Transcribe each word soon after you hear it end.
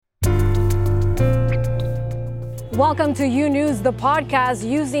Welcome to U News, the podcast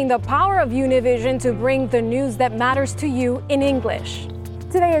using the power of Univision to bring the news that matters to you in English.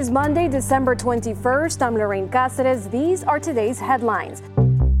 Today is Monday, December 21st. I'm Lorraine Cáceres. These are today's headlines.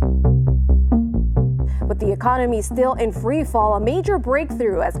 With the economy still in free fall, a major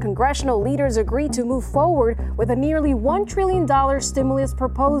breakthrough as congressional leaders agree to move forward with a nearly $1 trillion stimulus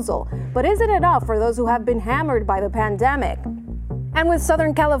proposal. But is it enough for those who have been hammered by the pandemic? And with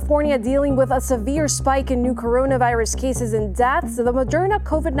Southern California dealing with a severe spike in new coronavirus cases and deaths, the Moderna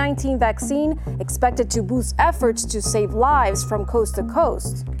COVID-19 vaccine expected to boost efforts to save lives from coast to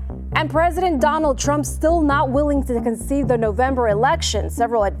coast. And President Donald Trump still not willing to concede the November election,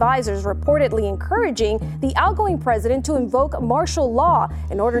 several advisors reportedly encouraging the outgoing president to invoke martial law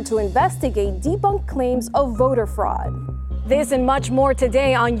in order to investigate debunked claims of voter fraud. This and much more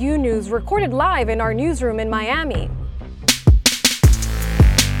today on U News, recorded live in our newsroom in Miami.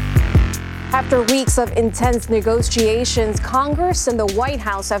 After weeks of intense negotiations, Congress and the White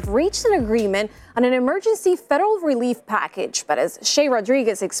House have reached an agreement on an emergency federal relief package. But as Shay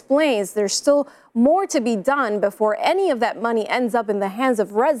Rodriguez explains, there's still more to be done before any of that money ends up in the hands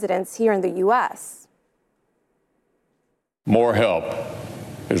of residents here in the U.S. More help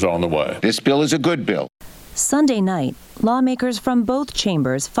is on the way. This bill is a good bill. Sunday night, lawmakers from both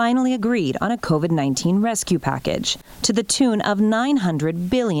chambers finally agreed on a COVID-19 rescue package to the tune of $900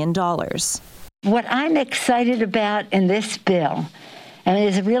 billion. What I'm excited about in this bill, and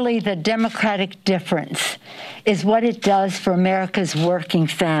is really the Democratic difference, is what it does for America's working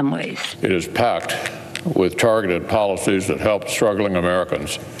families. It is packed with targeted policies that help struggling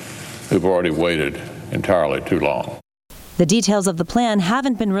Americans who've already waited entirely too long. The details of the plan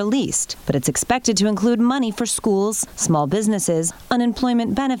haven't been released, but it's expected to include money for schools, small businesses,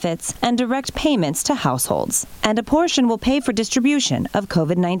 unemployment benefits, and direct payments to households. And a portion will pay for distribution of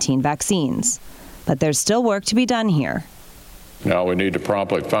COVID-19 vaccines. But there's still work to be done here. Now we need to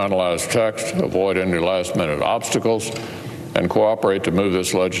promptly finalize text, avoid any last-minute obstacles, and cooperate to move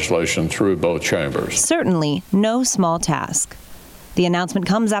this legislation through both chambers. Certainly no small task. The announcement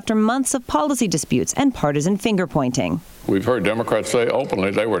comes after months of policy disputes and partisan finger-pointing. We've heard Democrats say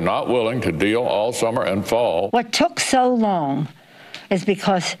openly they were not willing to deal all summer and fall. What took so long is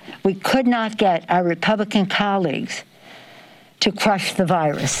because we could not get our Republican colleagues to crush the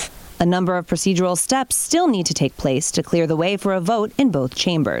virus. A number of procedural steps still need to take place to clear the way for a vote in both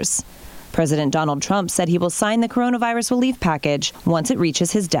chambers. President Donald Trump said he will sign the coronavirus relief package once it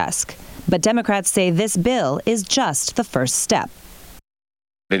reaches his desk. But Democrats say this bill is just the first step.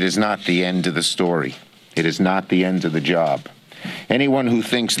 It is not the end of the story. It is not the end of the job. Anyone who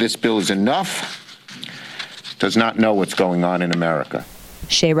thinks this bill is enough does not know what's going on in America.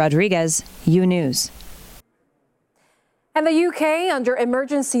 Shay Rodriguez, U News. And the UK under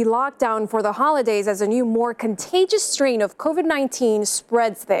emergency lockdown for the holidays as a new, more contagious strain of COVID-19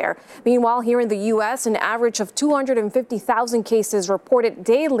 spreads there. Meanwhile, here in the U.S., an average of 250,000 cases reported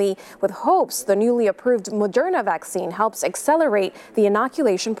daily, with hopes the newly approved Moderna vaccine helps accelerate the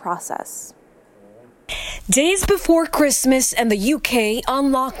inoculation process. Days before Christmas and the UK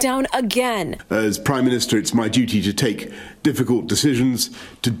on lockdown again. As Prime Minister, it's my duty to take difficult decisions,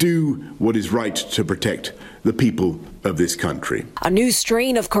 to do what is right to protect the people of this country. A new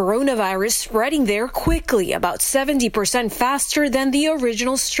strain of coronavirus spreading there quickly, about 70% faster than the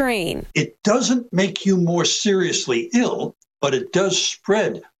original strain. It doesn't make you more seriously ill, but it does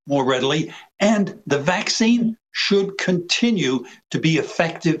spread more readily, and the vaccine should continue to be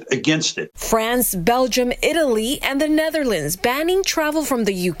effective against it. France, Belgium, Italy, and the Netherlands banning travel from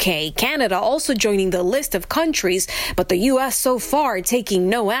the UK. Canada also joining the list of countries, but the US so far taking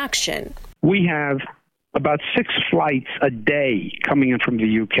no action. We have about 6 flights a day coming in from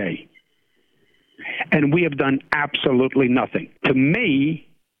the UK, and we have done absolutely nothing. To me,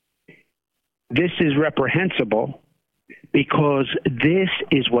 this is reprehensible because this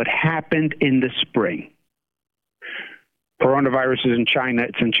is what happened in the spring. Coronavirus is in China,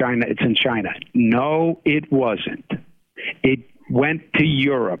 it's in China, it's in China. No, it wasn't. It went to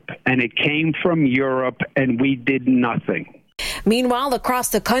Europe, and it came from Europe, and we did nothing. Meanwhile, across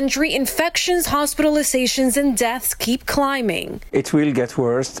the country, infections, hospitalizations, and deaths keep climbing. It will get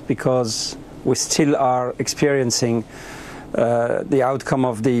worse because we still are experiencing the outcome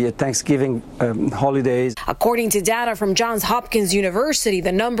of the Thanksgiving holidays. According to data from Johns Hopkins University,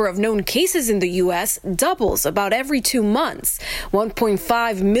 the number of known cases in the U.S. doubles about every 2 months.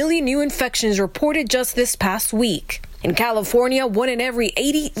 1.5 million new infections reported just this past week. In California, 1 in every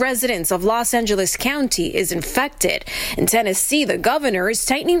 80 residents of Los Angeles County is infected. In Tennessee, the governor is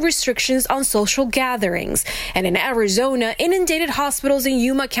tightening restrictions on social gatherings. And in Arizona, inundated hospitals in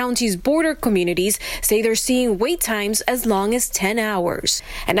Yuma County's border communities say they're seeing wait times as long as 10 hours.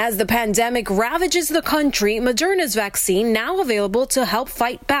 And as the pandemic ravages the country, Moderna's vaccine now available to help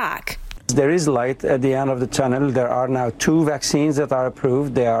fight back. There is light at the end of the tunnel. There are now 2 vaccines that are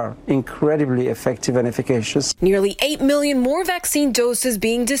approved. They are incredibly effective and efficacious. Nearly 8 million more vaccine doses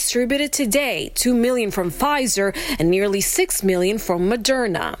being distributed today, 2 million from Pfizer and nearly 6 million from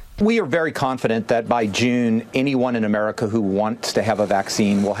Moderna. We are very confident that by June, anyone in America who wants to have a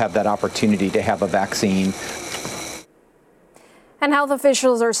vaccine will have that opportunity to have a vaccine. And health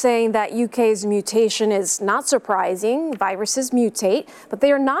officials are saying that UK's mutation is not surprising. Viruses mutate, but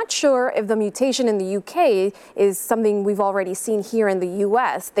they are not sure if the mutation in the UK is something we've already seen here in the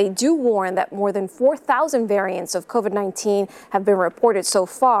US. They do warn that more than 4,000 variants of COVID-19 have been reported so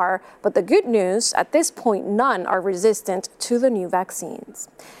far. But the good news, at this point, none are resistant to the new vaccines.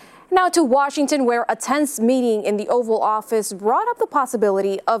 Now to Washington, where a tense meeting in the Oval Office brought up the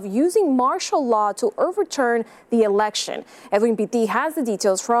possibility of using martial law to overturn the election. Edwin Pitti has the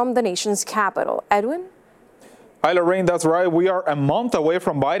details from the nation's capital. Edwin? Hi, Lorraine, that's right. We are a month away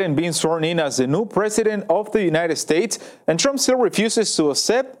from Biden being sworn in as the new president of the United States, and Trump still refuses to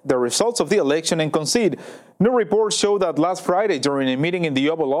accept the results of the election and concede. New reports show that last Friday, during a meeting in the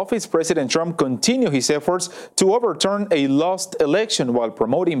Oval Office, President Trump continued his efforts to overturn a lost election while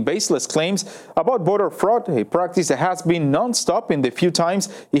promoting baseless claims about voter fraud, a practice that has been nonstop in the few times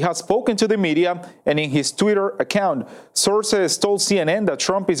he has spoken to the media and in his Twitter account. Sources told CNN that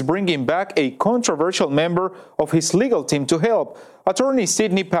Trump is bringing back a controversial member of his legal team to help. Attorney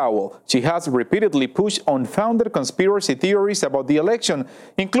Sidney Powell. She has repeatedly pushed unfounded conspiracy theories about the election,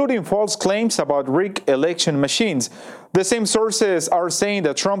 including false claims about rigged election machines. The same sources are saying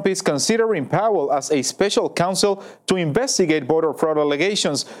that Trump is considering Powell as a special counsel to investigate voter fraud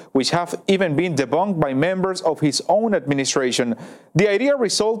allegations, which have even been debunked by members of his own administration. The idea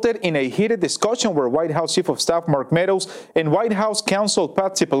resulted in a heated discussion where White House Chief of Staff Mark Meadows and White House counsel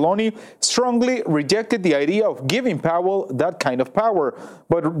Pat Cipollone strongly rejected the idea of giving Powell that kind of power.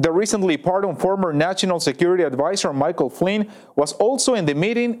 But the recently pardoned former National Security Advisor Michael Flynn was also in the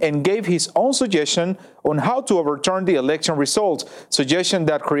meeting and gave his own suggestion on how to overturn the election results, suggestion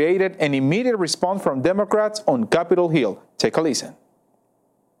that created an immediate response from Democrats on Capitol Hill. Take a listen.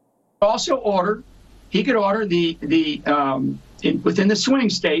 He could order within the swing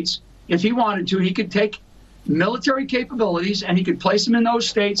states, if he wanted to, he could take military capabilities and he could place them in those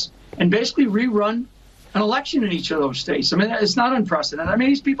states and basically rerun an election in each of those states. I mean, it's not unprecedented. I mean,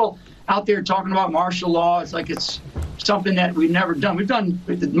 these people out there talking about martial law, it's like it's something that we've never done.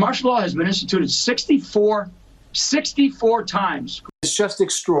 Martial law has been instituted 64 times. It's just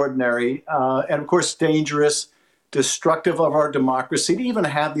extraordinary and, of course, dangerous, destructive of our democracy to even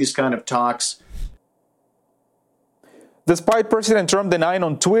have these kind of talks. Despite President Trump denying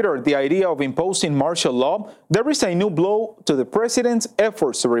on Twitter the idea of imposing martial law, there is a new blow to the president's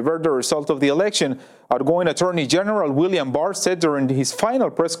efforts to revert the result of the election. Outgoing Attorney General William Barr said during his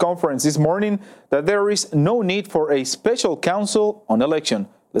final press conference this morning that there is no need for a special counsel on election.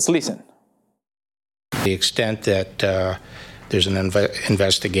 Let's listen. To the extent that there's an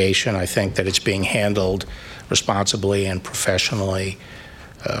investigation, I think that it's being handled responsibly and professionally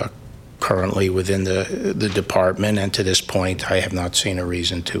currently within the department, and to this point, I have not seen a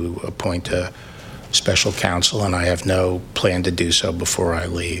reason to appoint a special counsel, and I have no plan to do so before I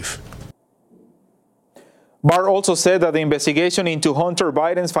leave. Barr also said that the investigation into Hunter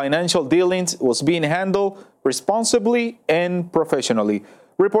Biden's financial dealings was being handled responsibly and professionally.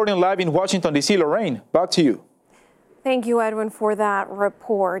 Reporting live in Washington, D.C., Lorraine, back to you. Thank you, Edwin, for that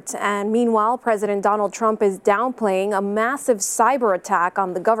report. And meanwhile, President Donald Trump is downplaying a massive cyber attack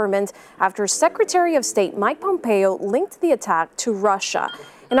on the government after Secretary of State Mike Pompeo linked the attack to Russia.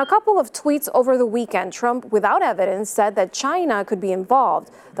 In a couple of tweets over the weekend, Trump, without evidence, said that China could be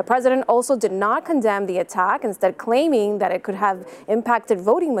involved. The president also did not condemn the attack, instead claiming that it could have impacted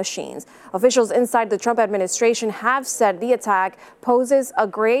voting machines. Officials inside the Trump administration have said the attack poses a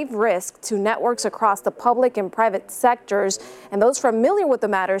grave risk to networks across the public and private sectors. And those familiar with the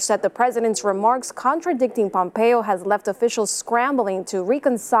matter said the president's remarks contradicting Pompeo has left officials scrambling to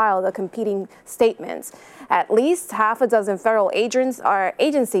reconcile the competing statements. At least half a dozen federal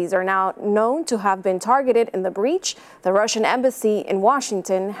agencies are now known to have been targeted in the breach. The Russian embassy in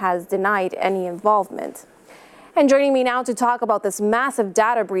Washington has denied any involvement. And joining me now to talk about this massive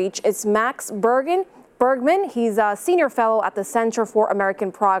data breach is Max Bergen, Bergman. He's a senior fellow at the Center for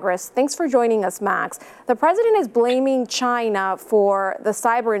American Progress. Thanks for joining us, Max. The president is blaming China for the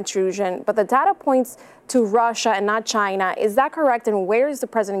cyber intrusion, but the data points to Russia and not China. Is that correct? And where is the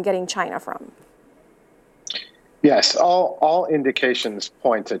president getting China from? Yes, all indications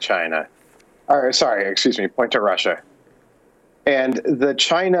point to China. Point to Russia. And the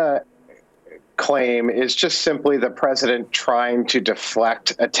China claim is just simply the president trying to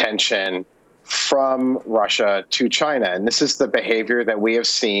deflect attention from Russia to China. And this is the behavior that we have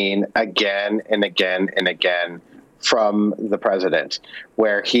seen again and again and again from the president,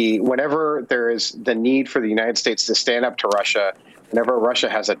 where whenever there is the need for the United States to stand up to Russia, whenever Russia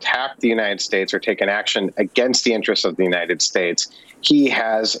has attacked the United States or taken action against the interests of the United States, he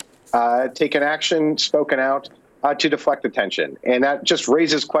has taken action, spoken out to deflect attention. And that just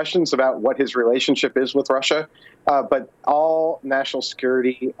raises questions about what his relationship is with Russia. But all national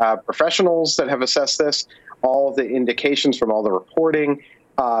security professionals that have assessed this, all the indications from all the reporting,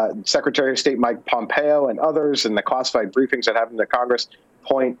 Secretary of State Mike Pompeo and others in the classified briefings that happened to Congress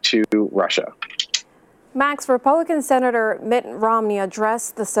point to Russia. Max, Republican Senator Mitt Romney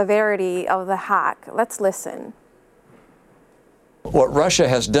addressed the severity of the hack. Let's listen. What Russia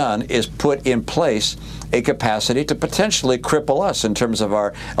has done is put in place a capacity to potentially cripple us in terms of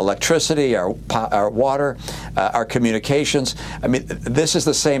our electricity, our water, our communications. I mean, this is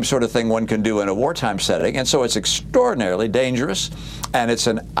the same sort of thing one can do in a wartime setting, and so it's extraordinarily dangerous, and it's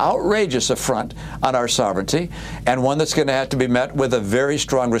an outrageous affront on our sovereignty, and one that's going to have to be met with a very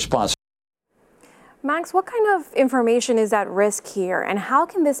strong response. Max, what kind of information is at risk here, and how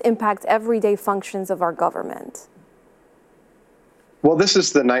can this impact everyday functions of our government? Well, this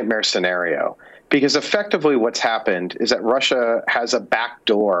is the nightmare scenario, because effectively what's happened is that Russia has a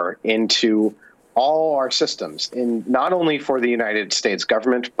backdoor into all our systems, not only for the United States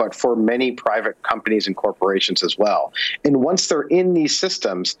government, but for many private companies and corporations as well. And once they're in these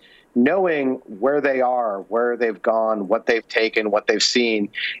systems, knowing where they are, where they've gone, what they've taken, what they've seen,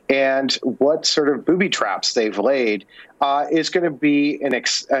 and what sort of booby traps they've laid is going to be an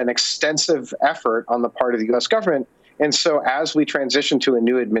extensive effort on the part of the U.S. government. And so as we transition to a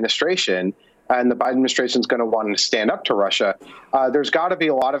new administration, and the Biden administration is going to want to stand up to Russia, there's got to be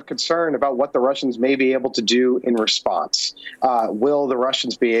a lot of concern about what the Russians may be able to do in response. Will the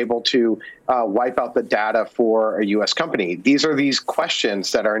Russians be able to wipe out the data for a U.S. company? These are these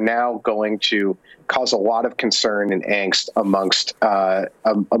questions that are now going to cause a lot of concern and angst amongst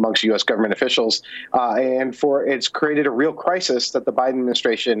U.S. government officials. And it's created a real crisis that the Biden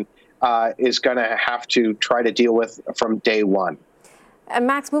administration is going to have to try to deal with from day one. And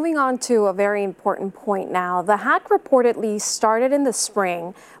Max, moving on to a very important point now. The hack reportedly started in the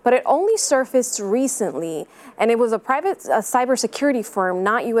spring, but it only surfaced recently. And it was a private cybersecurity firm,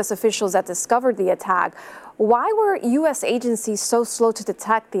 not U.S. officials, that discovered the attack. Why were U.S. agencies so slow to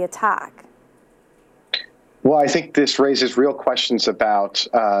detect the attack? Well, I think this raises real questions about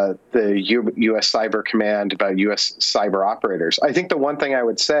the U.S. Cyber Command, about U.S. cyber operators. I think the one thing I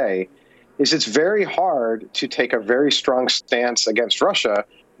would say is it's very hard to take a very strong stance against Russia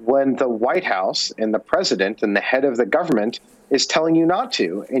when the White House and the president and the head of the government is telling you not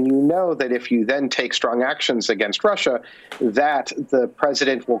to. And you know that if you then take strong actions against Russia, that the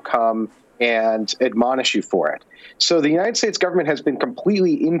president will come and admonish you for it. So the United States government has been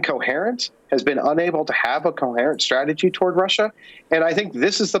completely incoherent, has been unable to have a coherent strategy toward Russia. And I think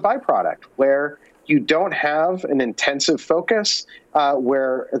this is the byproduct, where you don't have an intensive focus,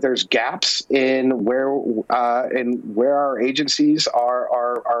 where there's gaps in where our agencies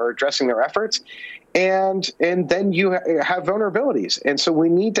are addressing their efforts, and then you have vulnerabilities. And so we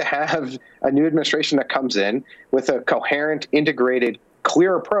need to have a new administration that comes in with a coherent, integrated,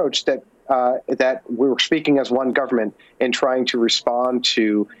 clear approach that we're speaking as one government and trying to respond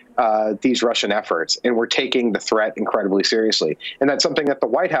to these Russian efforts. And we're taking the threat incredibly seriously. And that's something that the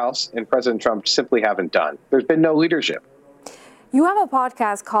White House and President Trump simply haven't done. There's been no leadership. You have a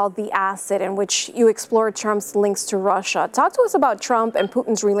podcast called The Asset, in which you explore Trump's links to Russia. Talk to us about Trump and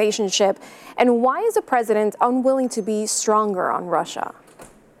Putin's relationship, and why is the president unwilling to be stronger on Russia?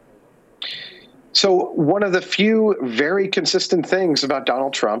 So one of the few very consistent things about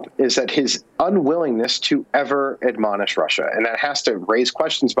Donald Trump is that his unwillingness to ever admonish Russia, and that has to raise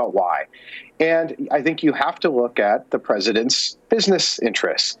questions about why. And I think you have to look at the president's business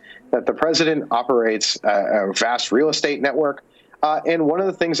interests, that the president operates a vast real estate network. And one of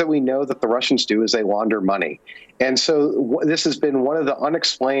the things that we know that the Russians do is they launder money. And so this has been one of the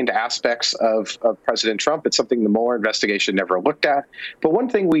unexplained aspects of President Trump. It's something the Mueller investigation never looked at. But one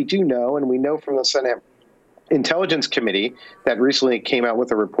thing we do know, and we know from the Senate Intelligence Committee that recently came out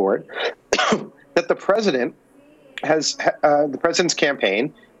with a report, that the president's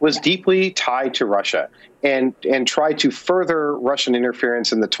campaign was deeply tied to Russia and tried to further Russian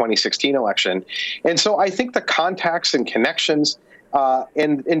interference in the 2016 election. And so I think the contacts and connections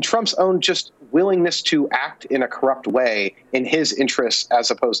and Trump's own just willingness to act in a corrupt way in his interests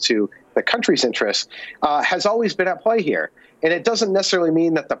as opposed to the country's interests has always been at play here. And it doesn't necessarily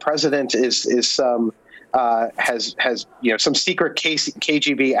mean that the president is some has some secret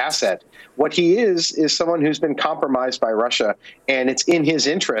KGB asset. What he is someone who's been compromised by Russia, and it's in his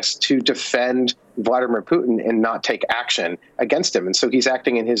interest to defend Vladimir Putin and not take action against him. And so he's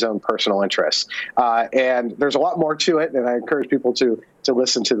acting in his own personal interests. And there's a lot more to it, and I encourage people to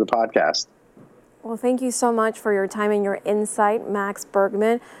listen to the podcast. Well, thank you so much for your time and your insight, Max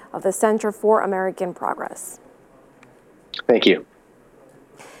Bergman of the Center for American Progress. Thank you.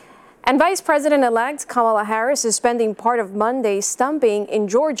 And Vice President-elect Kamala Harris is spending part of Monday's stumping in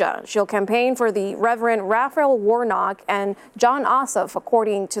Georgia. She'll campaign for the Reverend Raphael Warnock and Jon Ossoff,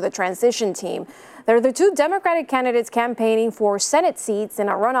 according to the transition team. They're the two Democratic candidates campaigning for Senate seats in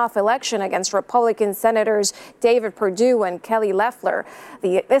a runoff election against Republican Senators David Perdue and Kelly Loeffler.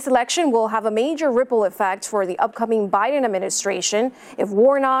 This election will have a major ripple effect for the upcoming Biden administration. If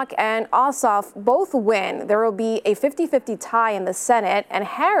Warnock and Ossoff both win, there will be a 50-50 tie in the Senate, and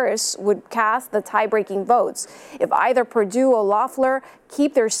Harris would cast the tie-breaking votes. If either Perdue or Loeffler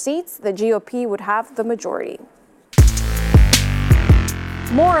keep their seats, the GOP would have the majority.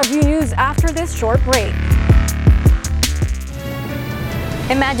 More of U News after this short break.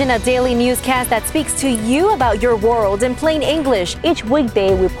 Imagine a daily newscast that speaks to you about your world in plain English. Each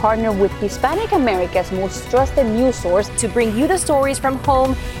weekday, we partner with Hispanic America's most trusted news source to bring you the stories from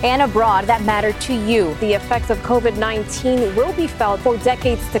home and abroad that matter to you. The effects of COVID-19 will be felt for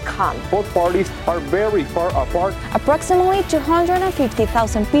decades to come. Both parties are very far apart. Approximately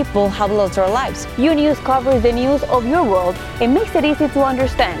 250,000 people have lost their lives. U News covers the news of your world and makes it easy to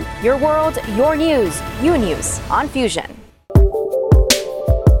understand. Your world, your news. U News on Fusion.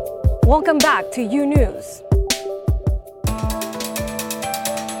 Welcome back to U News.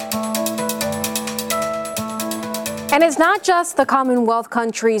 And it's not just the Commonwealth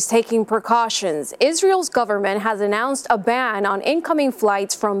countries taking precautions. Israel's government has announced a ban on incoming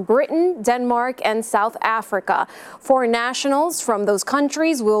flights from Britain, Denmark, and South Africa. Foreign nationals from those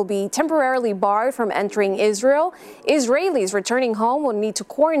countries will be temporarily barred from entering Israel. Israelis returning home will need to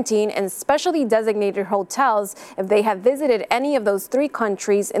quarantine in specially designated hotels if they have visited any of those three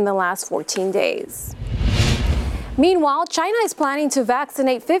countries in the last 14 days. Meanwhile, China is planning to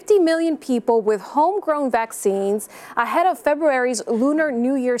vaccinate 50 million people with homegrown vaccines ahead of February's Lunar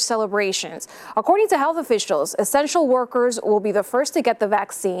New Year celebrations. According to health officials, essential workers will be the first to get the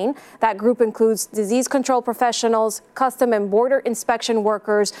vaccine. That group includes disease control professionals, custom and border inspection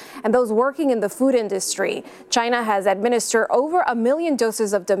workers, and those working in the food industry. China has administered over 1 million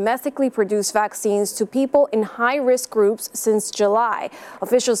doses of domestically produced vaccines to people in high-risk groups since July.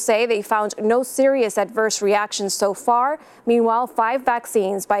 Officials say they found no serious adverse reactions so far. Meanwhile, 5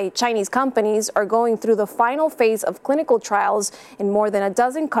 vaccines by Chinese companies are going through the final phase of clinical trials in more than a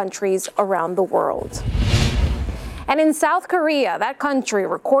dozen countries around the world. And in South Korea, that country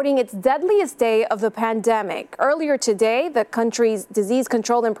recording its deadliest day of the pandemic. Earlier today, the country's Disease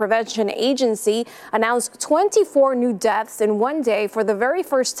Control and Prevention Agency announced 24 new deaths in one day for the very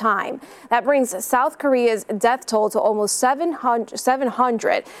first time. That brings South Korea's death toll to almost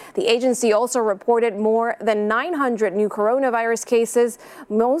 700. The agency also reported more than 900 new coronavirus cases,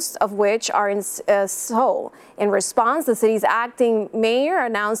 most of which are in Seoul. In response, the city's acting mayor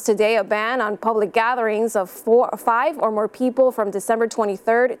announced today a ban on public gatherings of 5 or more people from December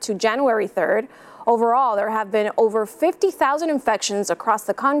 23rd to January 3rd. Overall, there have been over 50,000 infections across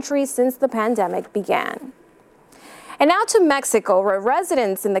the country since the pandemic began. And now to Mexico, where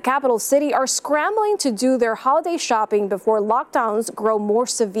residents in the capital city are scrambling to do their holiday shopping before lockdowns grow more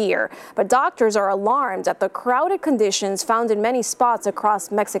severe. But doctors are alarmed at the crowded conditions found in many spots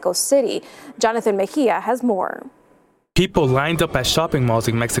across Mexico City. Jonathan Mejia has more. People lined up at shopping malls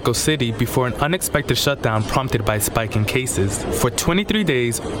in Mexico City before an unexpected shutdown prompted by a spike in cases. For 23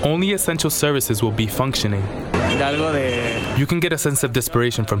 days, only essential services will be functioning. You can get a sense of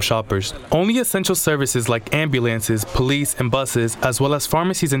desperation from shoppers. Only essential services like ambulances, police, and buses, as well as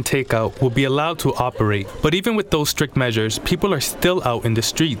pharmacies and takeout, will be allowed to operate. But even with those strict measures, people are still out in the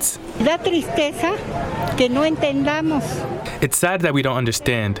streets. Da tristeza que no entendamos. It's sad that we don't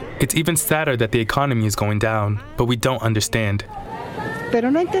understand. It's even sadder that the economy is going down, but we don't understand. pero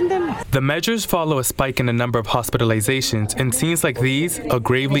no entendemos. The measures follow a spike in the number of hospitalizations. In scenes like these, a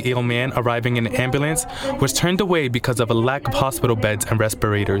gravely ill man arriving in an ambulance was turned away because of a lack of hospital beds and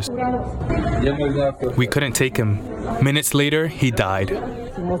respirators. We couldn't take him. Minutes later, he died.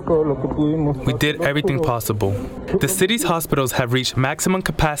 We did everything possible. The city's hospitals have reached maximum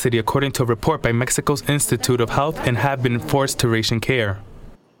capacity according to a report by Mexico's Institute of Health and have been forced to ration care.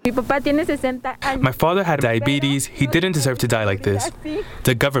 My father had diabetes. He didn't deserve to die like this.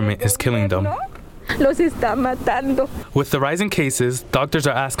 The government is killing them. With the rising cases, doctors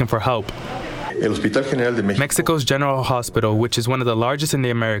are asking for help. Mexico's General Hospital, which is one of the largest in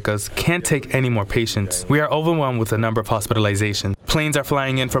the Americas, can't take any more patients. We are overwhelmed with the number of hospitalizations. Planes are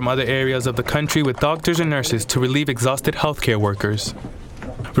flying in from other areas of the country with doctors and nurses to relieve exhausted healthcare workers.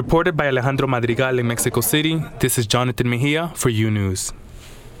 Reported by Alejandro Madrigal in Mexico City, this is Jonathan Mejia for U News.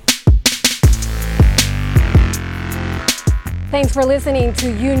 Thanks for listening to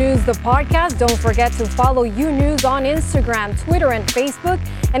U News, the podcast. Don't forget to follow U News on Instagram, Twitter, and Facebook.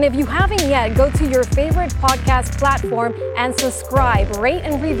 And if you haven't yet, go to your favorite podcast platform and subscribe, rate,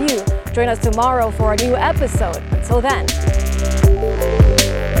 and review. Join us tomorrow for a new episode. Until then.